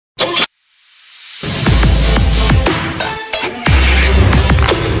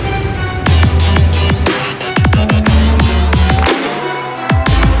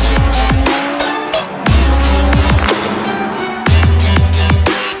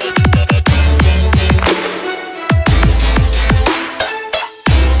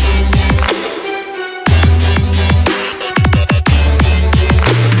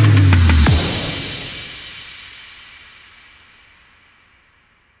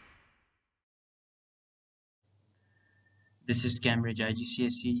This is Cambridge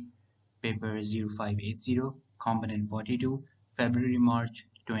IGCSE, paper 0580, component 42, February-March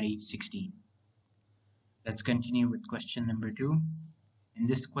 2016. Let's continue with question number 2. In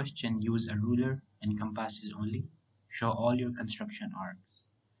this question, use a ruler and compasses only. Show all your construction arcs.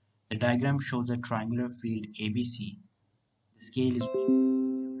 The diagram shows a triangular field ABC. The scale is weeks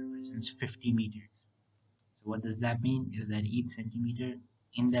and represents 50 meters. So what does that mean is that each centimeter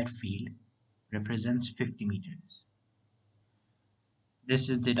in that field represents 50 meters. This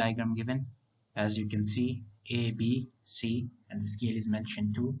is the diagram given. As you can see, A, B, C, and the scale is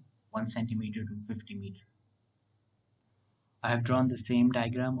mentioned to 1 centimeter to 50 meter. I have drawn the same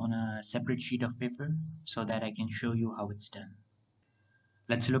diagram on a separate sheet of paper so that I can show you how it's done.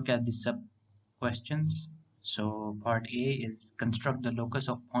 Let's look at the sub questions. So part A is construct the locus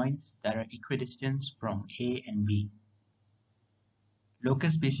of points that are equidistant from A and B.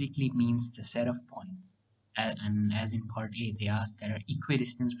 Locus basically means the set of points, and as in part A, they ask that are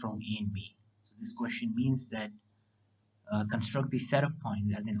equidistant from A and B. So this question means that construct the set of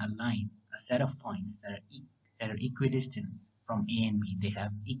points, as in a line, a set of points that are equidistant from A and B. They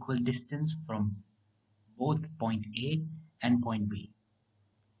have equal distance from both point A and point B.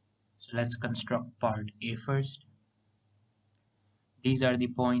 So let's construct part A first. These are the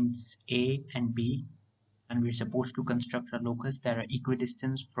points A and B, and we're supposed to construct a locus that are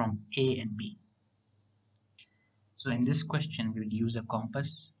equidistant from A and B. So in this question, we will use a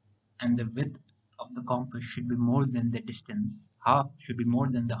compass, and the width of the compass should be more than the distance, should be more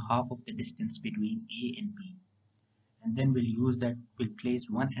than the half of the distance between A and B. And then we'll place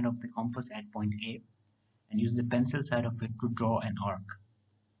one end of the compass at point A and use the pencil side of it to draw an arc.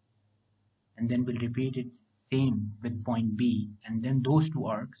 And then we'll repeat it same with point B, and then those two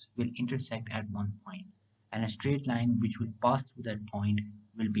arcs will intersect at one point, and a straight line which will pass through that point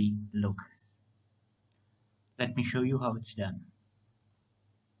will be the locus. Let me show you how it's done.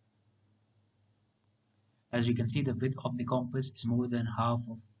 As you can see, the width of the compass is more than half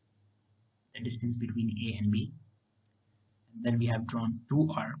of the distance between A and B. And then we have drawn two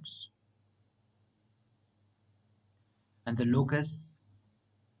arcs, and the locus,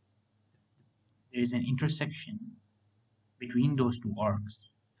 there is an intersection between those two arcs,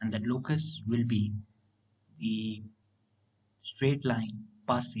 and that locus will be the straight line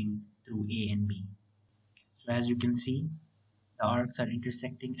passing through A and B. So as you can see, the arcs are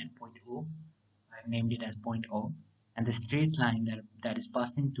intersecting at point O. I've named it as point O, and the straight line that is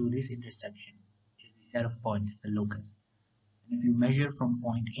passing through this intersection is the set of points, the locus. And if you measure from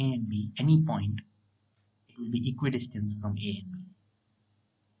point A and B, any point, it will be equidistant from A and B.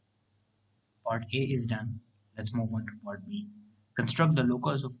 Part A is done. Let's move on to part B. Construct the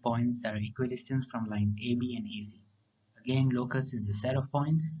locus of points that are equidistant from lines AB and AC. Again, locus is the set of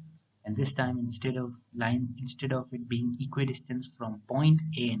points, and this time instead of it being equidistant from point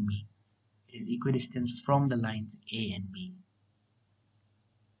A and B, it is equidistant from the lines A and B.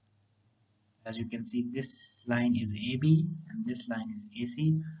 As you can see, this line is AB and this line is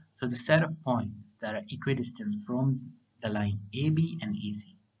AC. So the set of points that are equidistant from the line AB and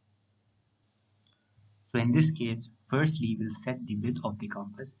AC. So in this case, firstly we'll set the width of the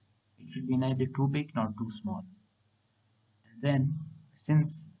compass. It should be neither too big nor too small. And then,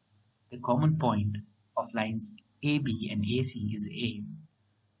 since the common point of lines AB and AC is A,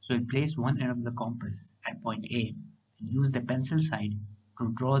 so we'll place one end of the compass at point A and use the pencil side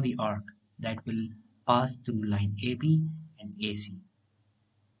to draw the arc that will pass through line AB and AC.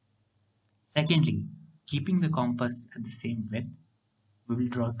 Secondly, keeping the compass at the same width, we will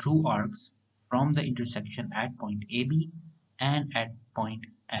draw two arcs from the intersection at point AB and at point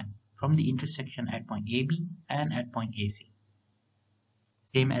AC.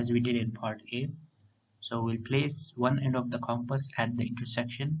 Same as we did in part A. So we'll place one end of the compass at the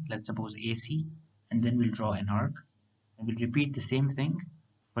intersection, let's suppose AC, and then we'll draw an arc. And we'll repeat the same thing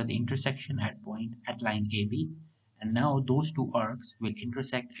for the intersection at line AB. And now those two arcs will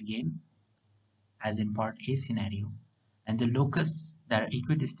intersect again, as in part A scenario. And the locus that are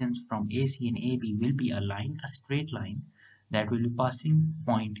equidistant from AC and AB will be a straight line that will be passing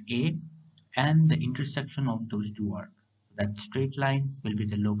point A and the intersection of those two arcs. That straight line will be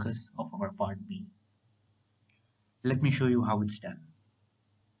the locus of our part B. Let me show you how it's done.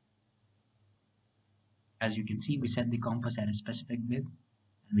 As you can see, we set the compass at a specific width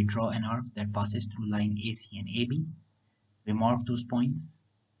and we draw an arc that passes through line AC and AB. We mark those points.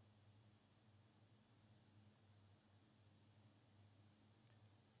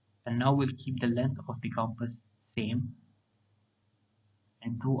 And now we'll keep the length of the compass same,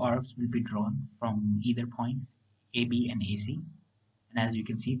 and two arcs will be drawn from either points AB and AC. And as you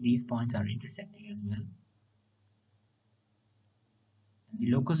can see, these points are intersecting as well.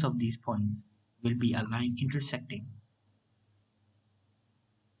 The locus of these points will be a line intersecting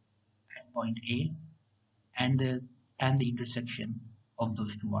at point A and the intersection of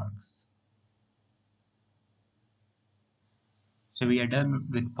those two arcs. So we are done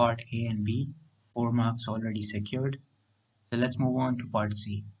with part A and B, 4 marks already secured. So let's move on to part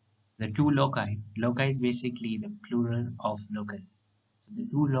C. The two loci. Loci is basically the plural of locus. So the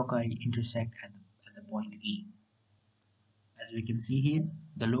two loci intersect at the point E. As we can see here,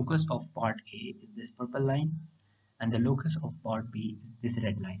 the locus of part A is this purple line and the locus of part B is this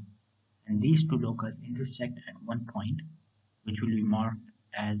red line. And these two locus intersect at one point, which will be marked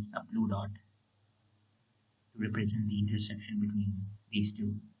as a blue dot to represent the intersection between these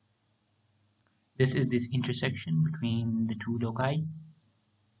two. This is this intersection between the two loci.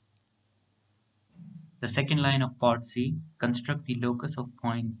 The second line of part C, construct the locus of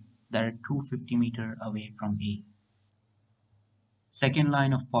points that are 250 meters away from A. Second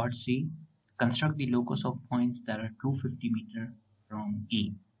line of part C, construct the locus of points that are 250 meters from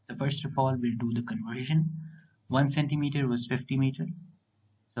A. So first of all, we'll do the conversion. 1 centimeter was 50 meters.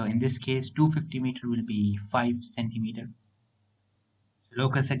 So in this case, 250 meters will be 5 centimeters.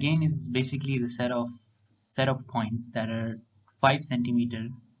 Locus again is basically the set of points that are 5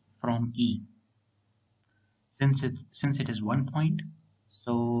 centimeters from E. Since it is one point,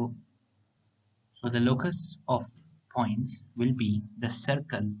 so the locus of points will be the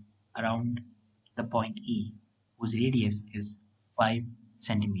circle around the point E, whose radius is 5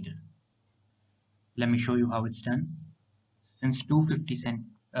 centimeters. Let me show you how it's done. Since 250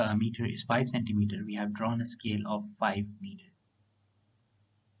 meter is 5 centimeters, we have drawn a scale of 5 meters.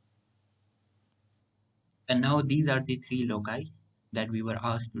 And now these are the three loci that we were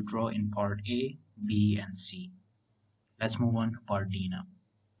asked to draw in part A, B, and C. Let's move on to part D now.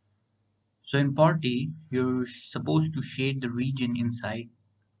 So in part D, you're supposed to shade the region inside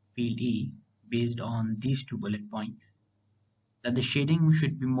field E based on these two bullet points, that the shading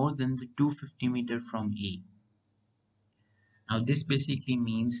should be more than the 250 meter from E. Now this basically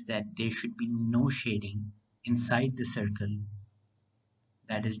means that there should be no shading inside the circle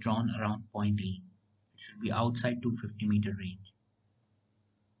that is drawn around point E. It should be outside 250 meter range.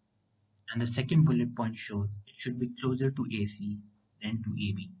 And the second bullet point shows it should be closer to AC than to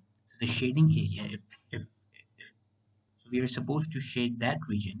AB. So the shading area, if so we are supposed to shade that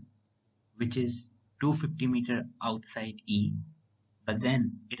region which is 250 meter outside E, but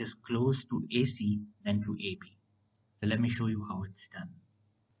then it is close to AC than to AB. So let me show you how it's done.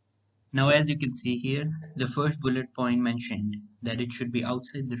 Now as you can see here, the first bullet point mentioned that it should be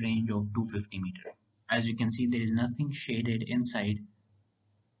outside the range of 250 meter. As you can see, there is nothing shaded inside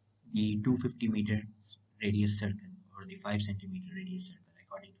the 250 meter radius circle or the 5 centimeter radius circle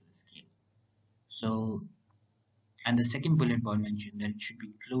according to the scale. So, and the second bullet point mentioned that it should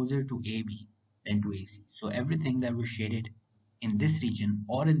be closer to AB than to AC. So everything that was shaded in this region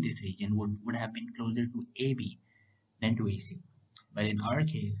or in this region would have been closer to AB than to AC. But in our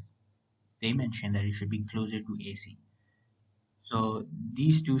case, they mentioned that it should be closer to AC. So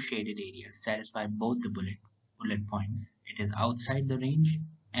these two shaded areas satisfy both the bullet points. It is outside the range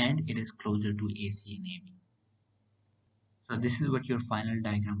and it is closer to AC and AB. So this is what your final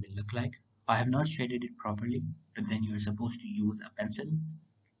diagram will look like. I have not shaded it properly, but then you're supposed to use a pencil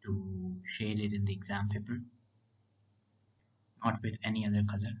to shade it in the exam paper, not with any other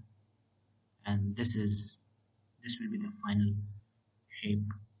color. And this will be the final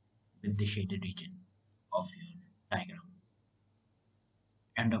shape with the shaded region of your diagram.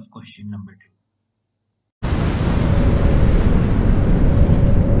 End of question number 2.